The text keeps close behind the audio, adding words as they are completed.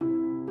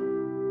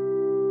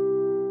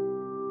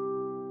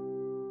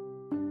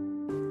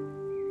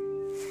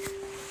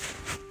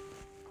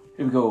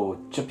Here we go.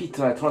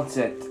 Chapitre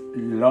 37.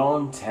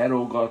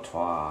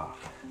 L'interrogatoire.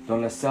 Dans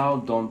la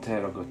salle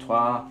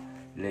d'interrogatoire,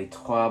 les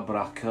trois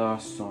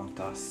braqueurs sont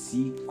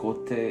assis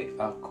côte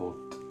à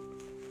côte.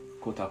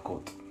 Côte à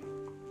côte.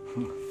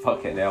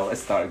 Fucking hell,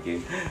 let's start again.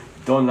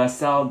 Dans la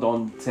salle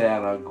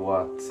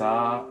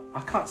d'interrogatoire. I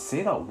can't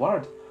say that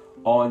word.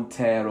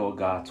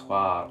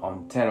 Interrogatoire.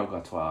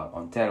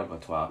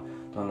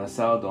 Dans la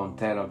salle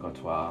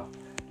d'interrogatoire,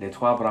 les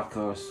trois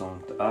braqueurs sont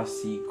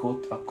assis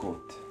côte à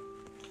côte.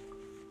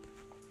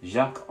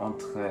 Jacques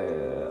entre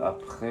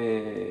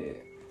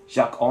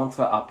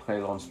après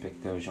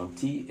l'inspecteur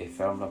gentil et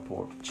ferme la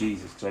porte.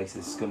 Jesus Christ,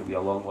 this is going to be a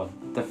long one.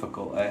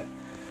 Difficult, eh?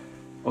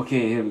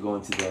 Okay, here we go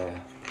into the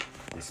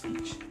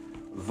speech.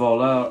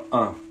 Voleur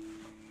 1.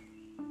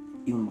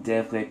 Il ne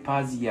devrait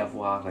pas y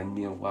avoir un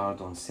miroir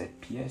dans cette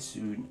pièce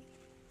où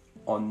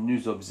on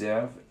nous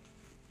observe.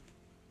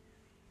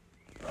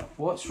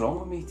 What's wrong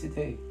with me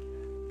today?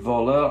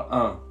 Voleur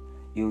 1.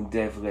 Il ne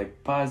devrait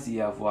pas y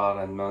avoir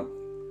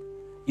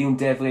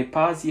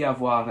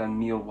un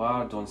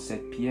miroir dans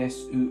cette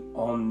pièce où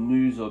on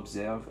nous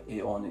observe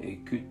et on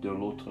écoute de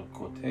l'autre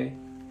côté.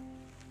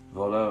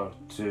 Voleur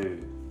 2.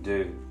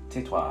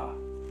 Tais-toi.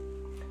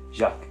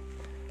 Jacques.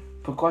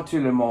 Pourquoi tout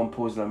le monde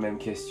pose la même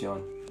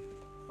question?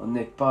 On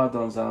n'est pas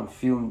dans un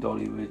film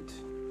d'Hollywood.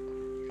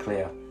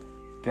 Claire.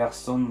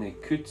 Personne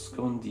n'écoute ce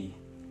qu'on dit.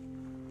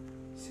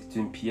 C'est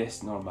une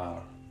pièce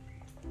normale.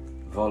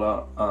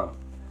 Voleur 1.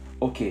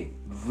 Ok,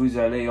 vous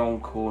allez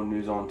encore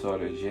nous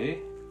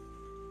interroger.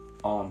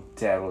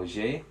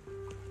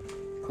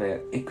 Claire,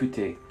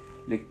 écoutez,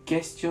 les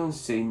questions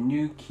c'est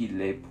nous qui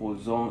les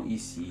posons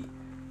ici,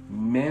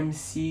 même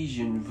si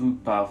je ne veux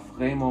pas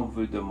vraiment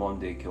vous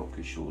demander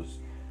quelque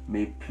chose,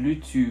 mais plus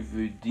tu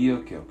veux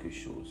dire quelque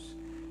chose.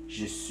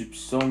 Je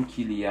soupçonne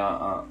qu'il y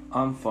a un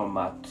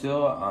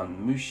informateur, un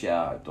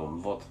mouchard dans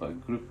votre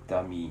groupe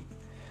d'amis.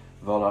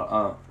 Voleur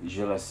 1,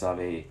 je le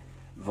savais.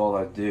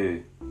 Voleur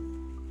 2,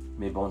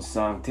 mais bon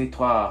sang,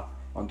 tais-toi,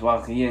 on ne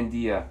doit rien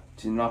dire.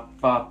 Tu n'as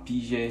pas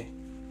pigé.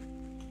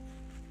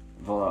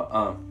 Voleur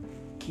 1.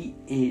 Qui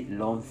est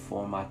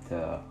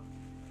l'informateur?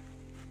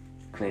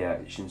 Claire,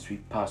 je ne suis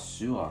pas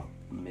sûr,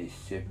 mais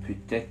c'est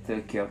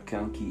peut-être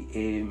quelqu'un qui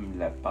aime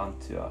la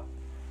peinture.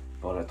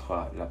 Voleur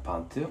 3. La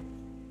peinture?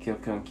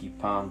 Quelqu'un qui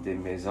peint des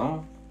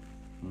maisons?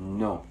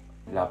 Non.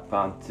 La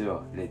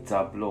peinture, les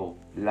tableaux,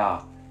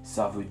 là,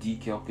 ça vous dit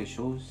quelque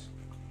chose?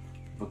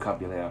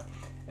 Vocabulaire.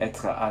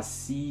 Être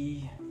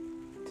assis.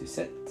 To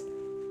sit.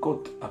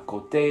 Côte à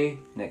côté,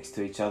 next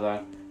to each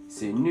other.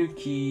 C'est nous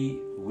qui,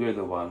 we're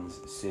the ones.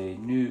 C'est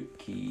nous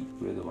qui,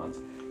 we're the ones.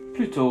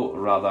 Plutôt,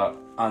 rather,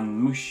 un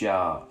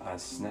mouchard, un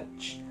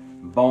snitch.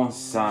 Bon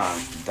sang,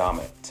 damn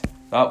it.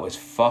 That was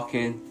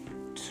fucking,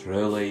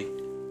 truly,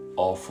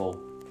 awful,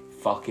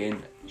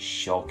 fucking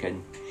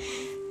shocking.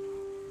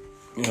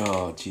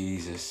 Oh,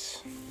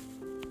 Jesus.